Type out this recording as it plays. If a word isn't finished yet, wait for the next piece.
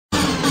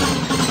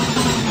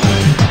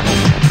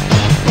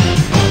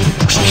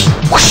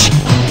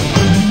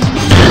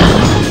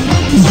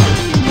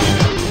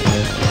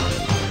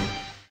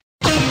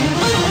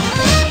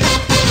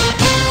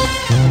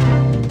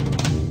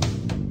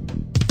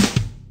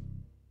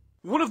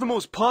One of the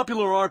most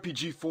popular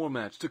RPG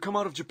formats to come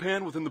out of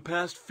Japan within the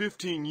past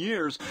 15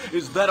 years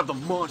is that of the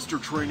monster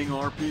training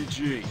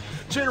RPG.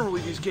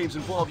 Generally, these games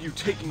involve you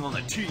taking on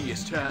the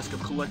tedious task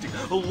of collecting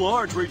a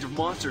large range of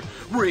monsters,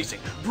 raising,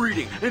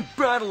 breeding, and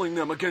battling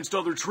them against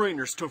other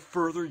trainers to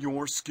further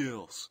your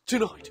skills.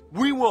 Tonight,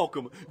 we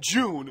welcome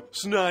June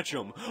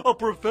Snatchum, a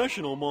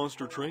professional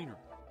monster trainer.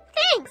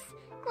 Thanks!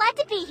 Glad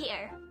to be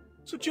here.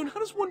 So June, how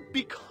does one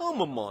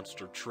become a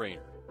monster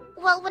trainer?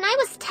 Well, when I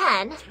was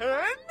 10... 10?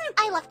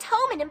 I left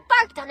home and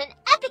embarked on an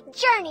epic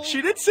journey.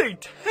 She did say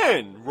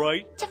 10,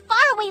 right? To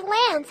faraway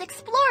lands,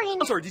 exploring...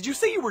 I'm sorry, did you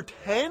say you were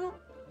 10?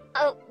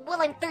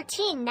 Well, I'm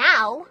 13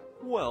 now.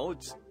 Well,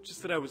 it's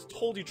just that I was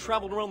told you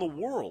traveled around the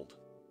world.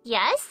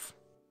 Yes?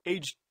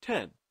 Age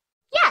 10.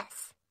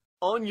 Yes.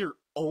 On your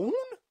own?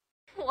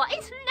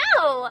 What?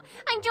 No!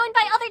 I'm joined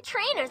by other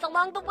trainers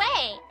along the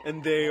way.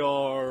 And they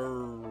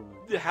are...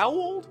 how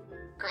old?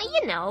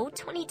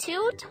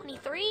 22,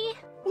 23.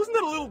 Wasn't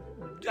that a little,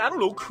 I don't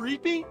know,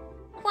 creepy?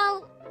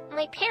 Well,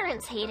 my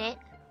parents hate it.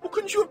 Well,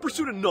 couldn't you have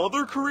pursued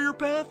another career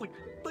path? Like,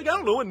 I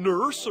don't know, a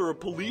nurse or a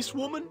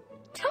policewoman?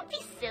 Don't be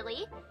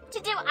silly. To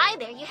do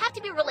either, you have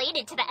to be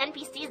related to the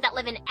NPCs that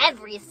live in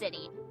every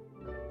city.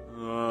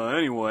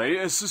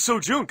 Anyway, so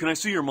June, can I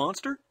see your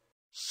monster?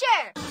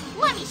 Sure.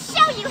 Let me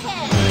show you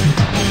him!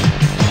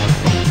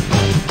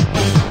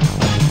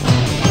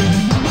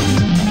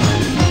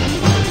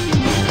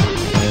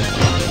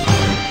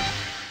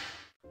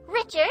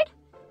 Richard,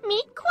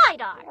 meet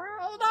Quaidar.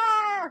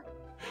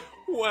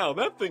 Wow,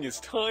 that thing is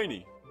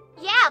tiny.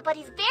 Yeah, but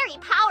he's very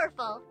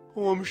powerful.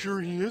 Oh, I'm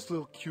sure he is,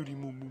 little cutie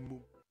moo moo moo.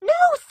 No,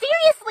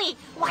 seriously!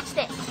 Watch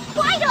this!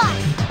 Quaidar!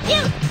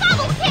 Use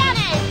bubble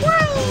cannon!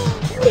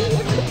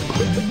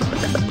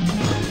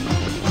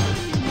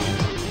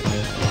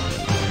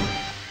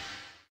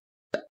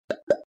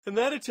 And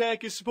that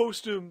attack is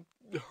supposed to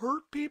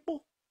hurt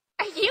people?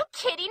 Are you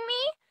kidding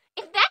me?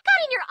 If that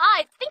got in your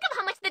eyes, think of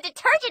how much the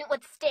detergent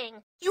would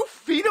sting. You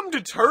feed him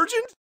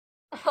detergent?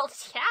 Well,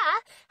 yeah.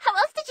 How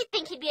else did you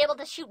think he'd be able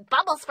to shoot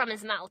bubbles from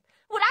his mouth?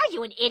 What are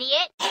you, an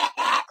idiot?